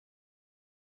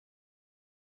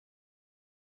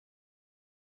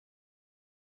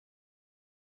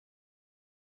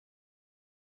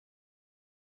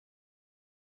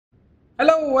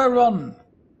Hello everyone!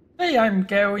 Today I'm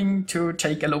going to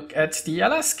take a look at the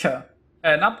Alaska,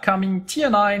 an upcoming Tier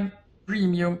 9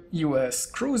 premium US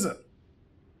cruiser.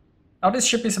 Now this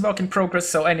ship is a work in progress,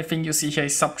 so anything you see here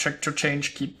is subject to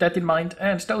change, keep that in mind,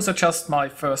 and those are just my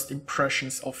first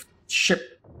impressions of the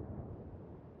ship.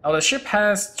 Now the ship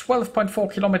has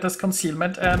 12.4 kilometers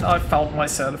concealment and I found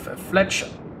myself a Fletcher.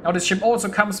 Now this ship also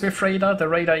comes with radar. The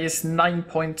radar is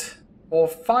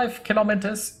 9.45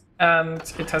 kilometers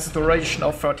and it has a duration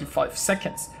of 35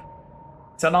 seconds.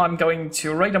 So now I'm going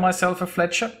to radar myself a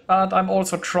Fletcher, but I'm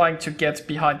also trying to get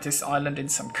behind this island in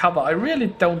some cover. I really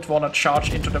don't want to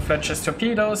charge into the Fletcher's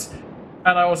torpedoes,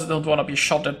 and I also don't want to be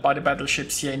shot at by the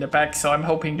battleships here in the back, so I'm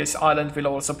hoping this island will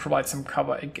also provide some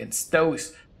cover against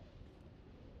those.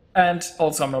 And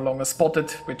also I'm no longer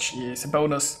spotted, which is a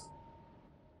bonus.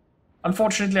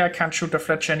 Unfortunately I can't shoot the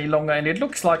Fletcher any longer, and it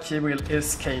looks like he will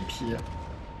escape here.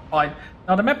 Fine.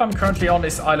 Now the map I'm currently on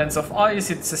is Islands of Ice.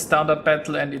 It's a standard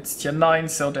battle and it's tier 9,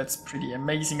 so that's pretty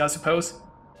amazing I suppose.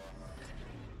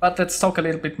 But let's talk a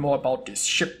little bit more about this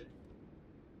ship.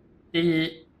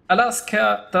 The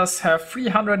Alaska does have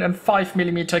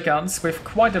 305mm guns with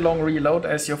quite a long reload,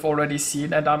 as you've already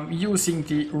seen, and I'm using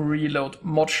the reload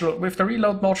module. With the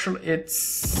reload module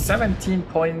it's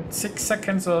 17.6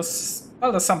 seconds or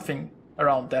well, there's something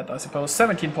around that I suppose,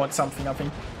 17 point something I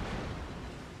think.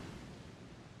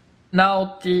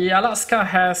 Now, the Alaska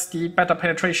has the better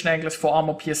penetration angles for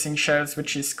armor-piercing shells,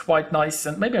 which is quite nice,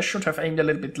 and maybe I should have aimed a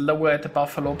little bit lower at the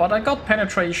Buffalo, but I got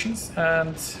penetrations,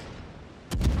 and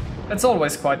that's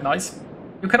always quite nice.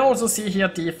 You can also see here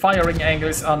the firing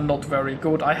angles are not very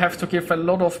good. I have to give a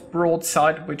lot of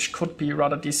broadside, which could be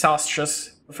rather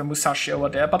disastrous with a Musashi over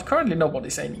there, but currently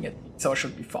nobody's aiming at me, so I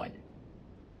should be fine.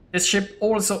 This ship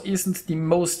also isn't the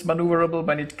most maneuverable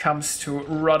when it comes to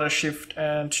rudder shift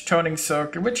and turning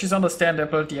circle, which is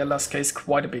understandable. The Alaska is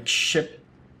quite a big ship.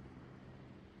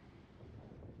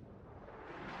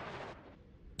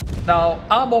 Now,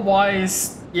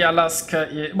 armor-wise, the Alaska,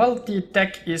 well, the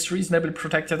deck is reasonably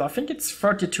protected. I think it's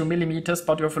 32mm,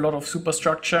 but you have a lot of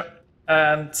superstructure.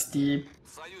 And the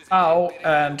bow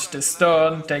and the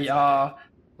stern, they are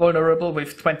vulnerable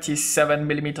with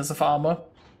 27mm of armor.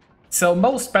 So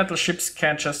most battleships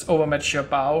can just overmatch your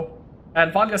bow,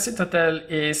 and while your citadel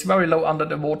is very low under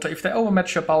the water, if they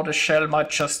overmatch your bow, the shell might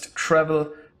just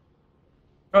travel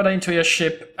further into your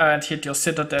ship and hit your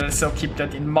citadel, so keep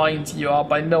that in mind. You are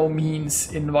by no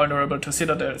means invulnerable to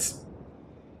citadels.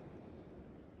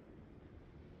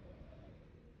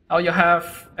 Now you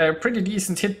have a pretty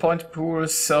decent hit point pool,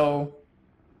 so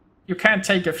you can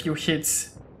take a few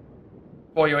hits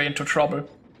before you're into trouble.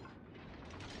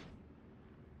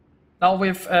 Now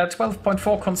with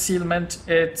 12.4 concealment,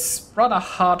 it's rather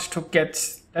hard to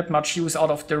get that much use out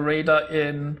of the radar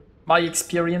in my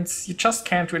experience. You just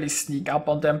can't really sneak up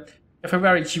on them. You have a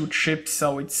very huge ship,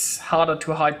 so it's harder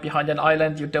to hide behind an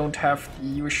island. You don't have the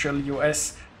usual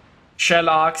US shell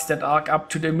arcs that arc up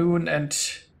to the moon and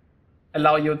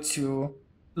allow you to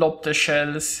lob the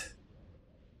shells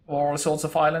for all sorts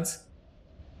of islands.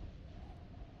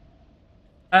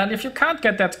 And if you can't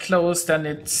get that close, then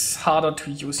it's harder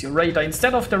to use your radar.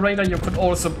 Instead of the radar, you could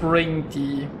also bring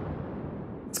the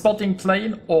spotting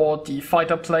plane or the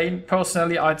fighter plane.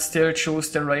 Personally, I'd still choose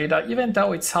the radar, even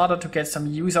though it's harder to get some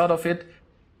use out of it.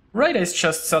 Radar is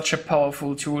just such a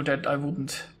powerful tool that I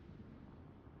wouldn't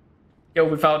go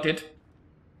without it.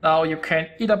 Now you can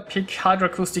either pick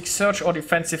hydroacoustic search or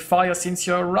defensive fire. Since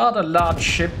you're a rather large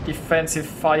ship, defensive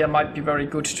fire might be very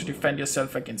good to defend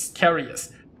yourself against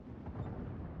carriers.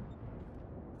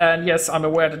 And yes, I'm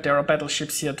aware that there are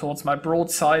battleships here towards my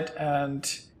broadside,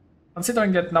 and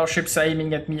considering that now ships are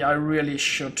aiming at me, I really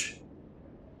should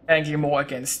angle more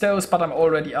against those, but I'm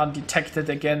already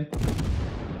undetected again.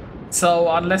 So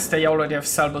unless they already have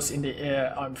salvos in the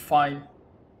air, I'm fine.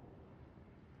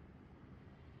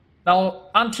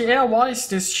 Now, anti-air wise,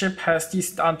 this ship has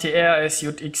decent anti-air as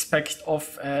you'd expect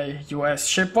of a US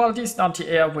ship. Well, decent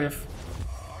anti-air with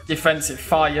defensive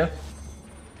fire.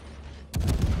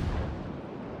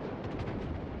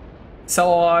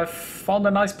 So I've found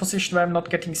a nice position where I'm not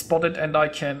getting spotted and I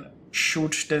can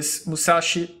shoot this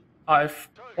Musashi. I've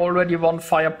already one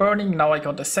fire burning, now I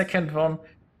got a second one.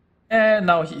 And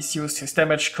now he's used his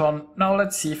damage con. Now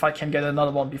let's see if I can get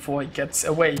another one before he gets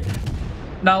away.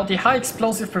 Now the high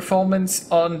explosive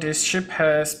performance on this ship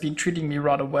has been treating me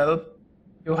rather well.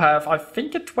 You have, I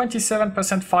think, a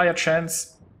 27% fire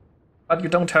chance, but you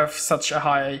don't have such a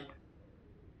high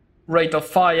rate of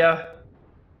fire.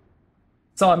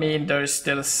 So I mean, there's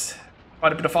still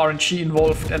quite a bit of RNG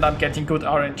involved, and I'm getting good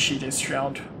RNG this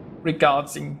round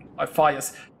regarding my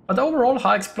fires. But overall,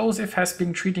 high explosive has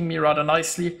been treating me rather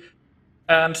nicely.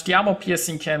 And the armor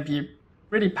piercing can be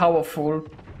pretty powerful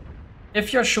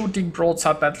if you're shooting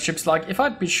broadside battleships. Like if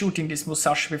I'd be shooting this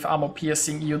Musashi with armor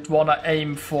piercing, you'd wanna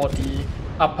aim for the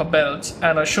upper belt,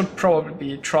 and I should probably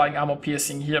be trying armor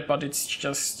piercing here, but it's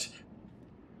just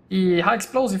the high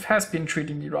explosive has been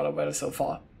treating me rather well so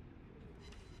far.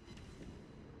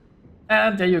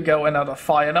 And there you go, another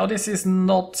fire. Now this is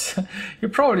not... you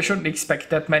probably shouldn't expect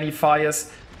that many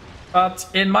fires, but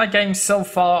in my game so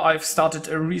far I've started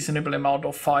a reasonable amount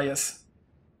of fires.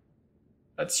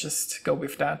 Let's just go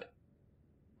with that.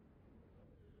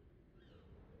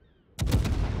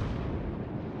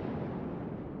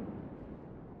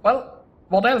 Well,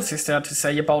 what else is there to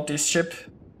say about this ship?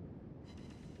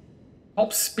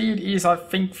 Top speed is, I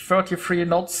think, 33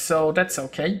 knots, so that's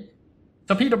okay.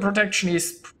 Torpedo protection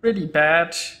is pretty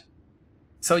bad,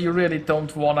 so you really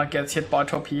don't wanna get hit by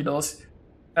torpedoes.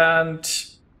 And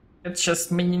it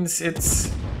just means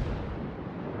it's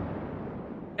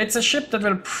a ship that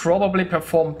will probably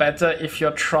perform better if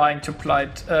you're trying to play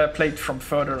it from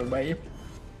further away.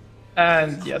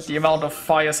 And yeah, the amount of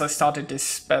fires I started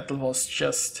this battle was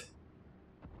just,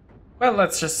 well,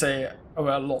 let's just say a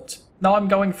lot. Now I'm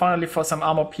going finally for some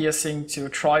armor piercing to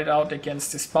try it out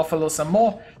against this Buffalo some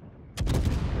more.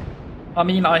 I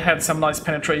mean, I had some nice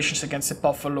penetrations against the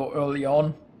Buffalo early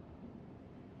on.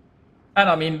 And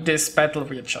I mean, this battle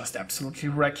we're just absolutely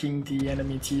wrecking the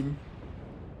enemy team.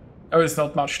 There is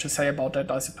not much to say about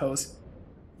that, I suppose.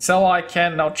 So I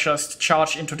can now just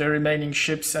charge into the remaining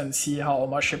ships and see how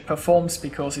my ship performs,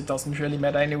 because it doesn't really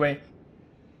matter anyway.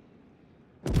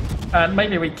 And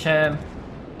maybe we can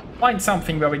find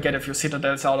something where we get a few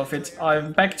citadels out of it.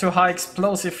 I'm back to high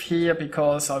explosive here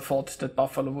because I thought that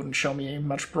Buffalo wouldn't show me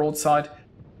much broadside.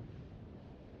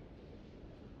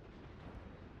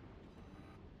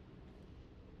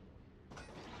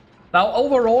 Now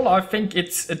overall I think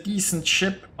it's a decent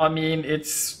ship. I mean,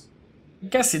 I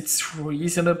guess it's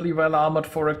reasonably well armored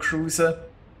for a cruiser.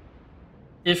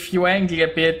 If you angle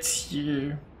a bit,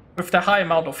 with the high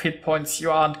amount of hit points,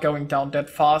 you aren't going down that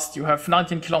fast. You have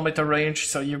 19-kilometer range,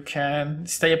 so you can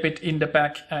stay a bit in the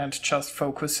back and just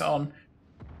focus on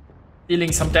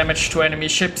dealing some damage to enemy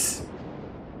ships.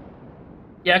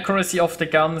 The accuracy of the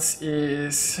guns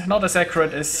is not as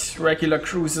accurate as regular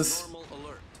cruisers,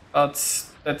 but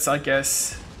that's, I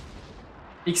guess,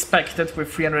 expected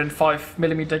with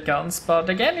 305mm guns, but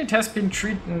again, it has been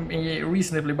treating me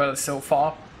reasonably well so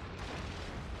far.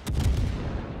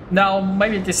 Now,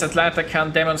 maybe this Atlanta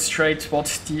can demonstrate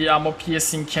what the armor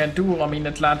piercing can do. I mean,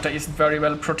 Atlanta isn't very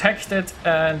well protected,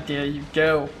 and there you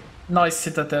go. Nice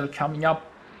citadel coming up.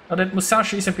 Now that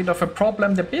Musashi is a bit of a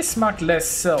problem, the Bismarck less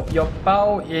so. Your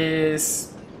bow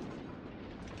is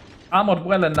armored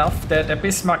well enough that a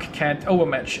Bismarck can't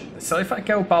overmatch it. So if I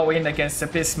go bow in against a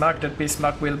Bismarck, that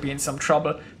Bismarck will be in some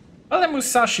trouble. Well, the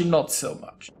Musashi not so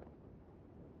much.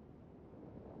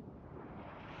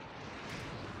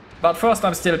 But first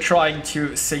I'm still trying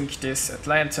to sink this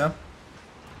Atlanta.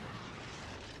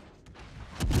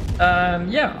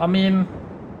 And yeah, I mean,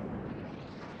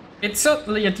 it's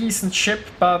certainly a decent ship,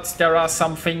 but there are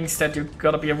some things that you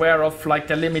gotta be aware of, like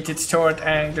the limited turret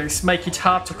angles make it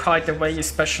hard to kite away,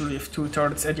 especially with two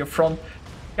turrets at your front.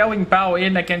 Going bow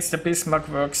in against the Bismarck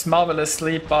works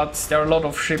marvelously, but there are a lot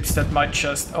of ships that might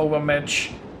just overmatch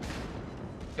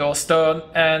your stern,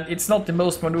 and it's not the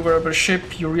most maneuverable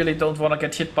ship. You really don't want to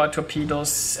get hit by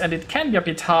torpedoes, and it can be a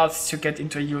bit hard to get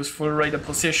into a useful radar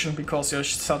position because you're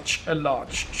such a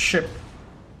large ship.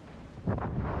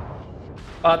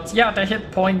 But yeah, the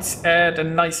hit points add a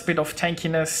nice bit of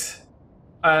tankiness,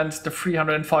 and the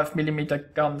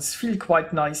 305mm guns feel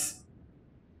quite nice.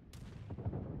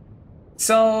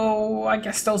 So I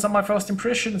guess those are my first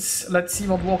impressions. Let's see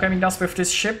what Wargaming does with this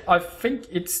ship. I think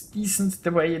it's decent the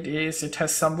way it is. It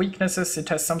has some weaknesses, it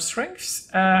has some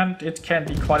strengths, and it can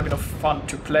be quite a bit of fun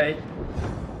to play.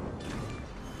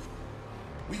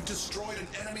 We've destroyed an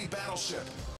enemy battleship.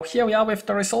 Here we are with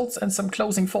the results and some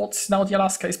closing thoughts. Now the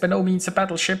Alaska is by no means a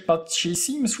battleship, but she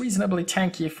seems reasonably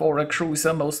tanky for a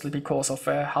cruiser, mostly because of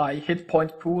a high hit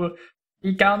point pool.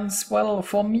 The guns, well,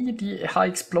 for me the high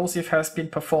explosive has been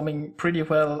performing pretty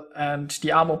well, and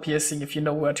the armor piercing, if you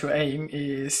know where to aim,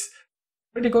 is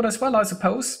pretty good as well, I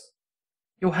suppose.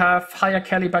 You have higher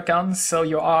caliber guns, so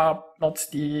you are not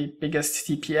the biggest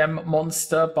TPM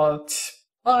monster, but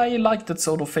I like that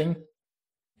sort of thing.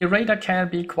 The radar can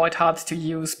be quite hard to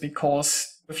use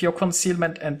because with your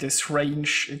concealment and this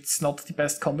range, it's not the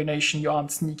best combination. You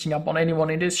aren't sneaking up on anyone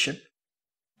in this ship.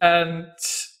 And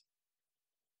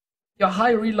your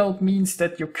high reload means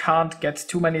that you can't get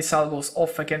too many salvos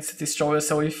off against the destroyer,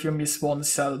 so if you miss one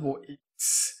salvo, it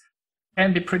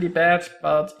can be pretty bad,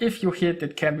 but if you hit,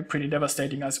 it can be pretty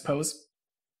devastating, I suppose.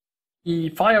 The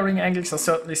firing angles are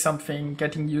certainly something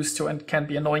getting used to and can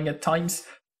be annoying at times,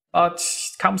 but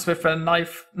it comes with a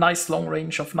nice long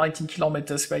range of 19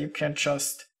 kilometers where you can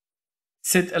just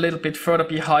sit a little bit further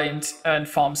behind and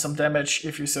farm some damage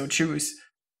if you so choose.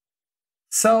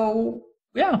 So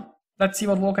yeah, let's see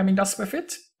what Wargaming does with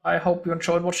it. I hope you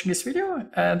enjoyed watching this video,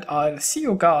 and I'll see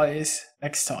you guys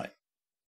next time.